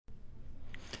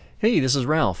Hey, this is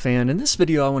Ralph, and in this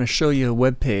video I want to show you a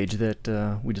web page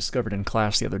that we discovered in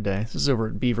class the other day. This is over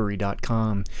at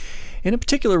beavery.com. And in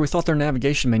particular, we thought their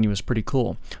navigation menu was pretty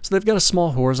cool. So they've got a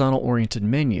small horizontal-oriented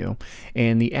menu,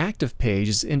 and the active page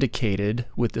is indicated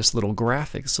with this little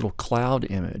graphic, this little cloud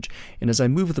image. And as I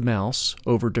move the mouse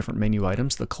over different menu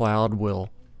items, the cloud will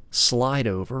slide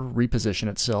over, reposition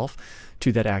itself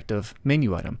to that active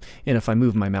menu item. And if I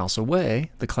move my mouse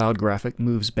away, the cloud graphic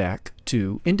moves back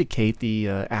to indicate the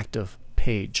active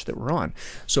page that we're on.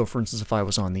 So for instance, if I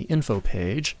was on the info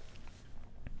page,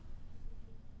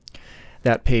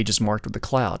 that page is marked with the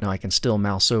cloud. Now I can still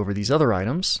mouse over these other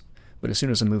items, but as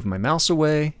soon as I move my mouse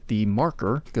away, the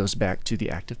marker goes back to the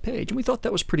active page. And we thought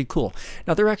that was pretty cool.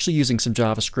 Now they're actually using some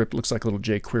JavaScript, looks like a little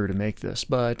jQuery to make this,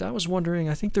 but I was wondering,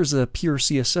 I think there's a pure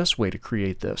CSS way to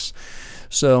create this.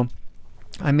 So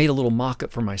I made a little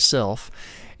mock-up for myself,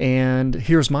 and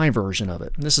here's my version of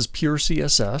it. This is pure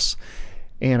CSS,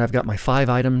 and I've got my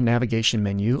 5-item navigation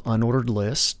menu, unordered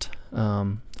list,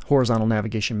 horizontal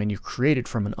navigation menu created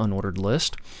from an unordered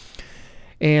list.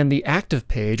 And the active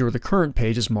page, or the current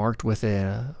page, is marked with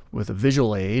a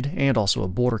visual aid and also a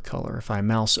border color. If I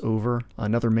mouse over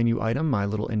another menu item, my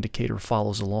little indicator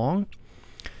follows along.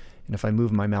 And if I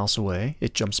move my mouse away,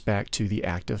 it jumps back to the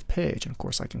active page. And of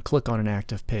course, I can click on an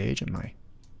active page and my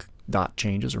dot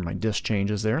changes or my disk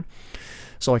changes there.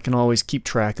 So I can always keep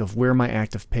track of where my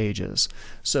active page is.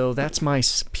 So that's my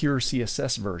pure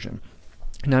CSS version.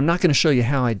 Now I'm not going to show you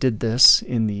how I did this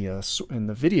in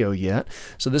the video yet,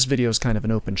 so this video is kind of an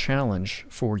open challenge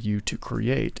for you to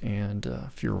create, and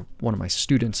if you're one of my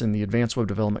students in the Advanced Web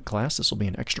Development class, this will be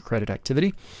an extra credit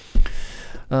activity.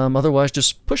 Otherwise,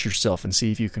 just push yourself and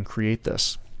see if you can create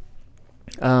this.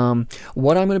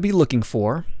 What I'm going to be looking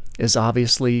for is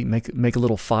obviously make a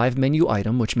little 5-menu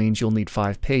item, which means you'll need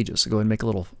 5 pages. So go ahead and make a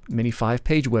little mini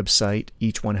 5-page website.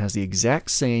 Each one has the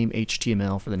exact same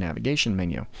HTML for the navigation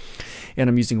menu. And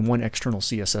I'm using one external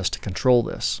CSS to control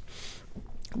this.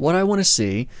 What I want to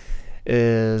see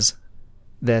is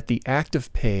that the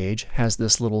active page has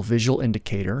this little visual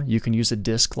indicator. You can use a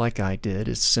disk like I did.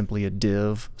 It's simply a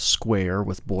div square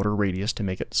with border radius to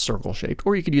make it circle shaped,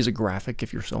 or you could use a graphic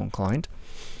if you're so inclined.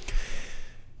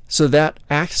 So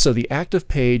the active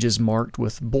page is marked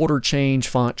with border change,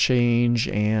 font change,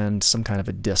 and some kind of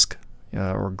a disk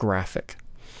or graphic.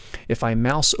 If I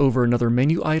mouse over another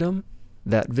menu item,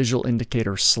 that visual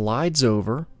indicator slides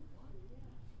over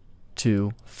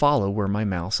to follow where my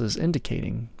mouse is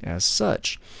indicating as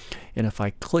such. And if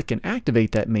I click and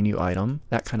activate that menu item,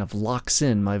 that kind of locks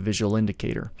in my visual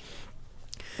indicator.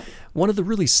 One of the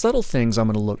really subtle things I'm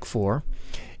going to look for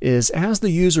is as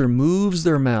the user moves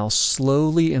their mouse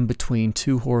slowly in between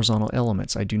 2 horizontal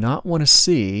elements. I do not want to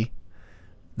see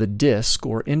the disk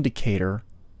or indicator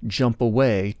jump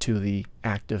away to the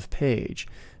active page.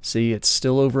 See, it's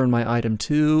still over in my item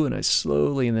 2, and I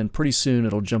slowly, and then pretty soon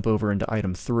it'll jump over into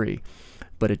item 3.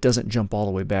 But it doesn't jump all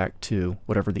the way back to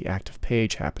whatever the active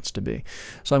page happens to be.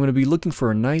 So I'm going to be looking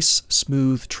for a nice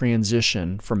smooth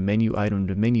transition from menu item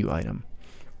to menu item.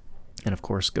 And of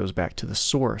course goes back to the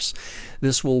source.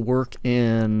 This will work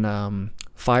in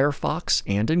Firefox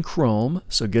and in Chrome,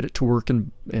 so get it to work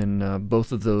in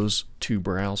both of those 2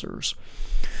 browsers.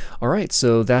 Alright,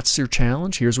 so that's your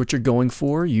challenge. Here's what you're going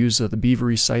for. Use the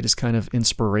Beavery site as kind of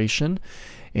inspiration.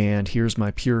 And here's my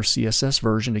pure CSS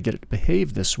version to get it to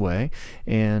behave this way.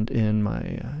 And in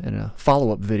a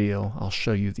follow-up video, I'll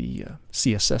show you the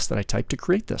CSS that I typed to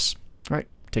create this. Alright,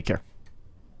 take care.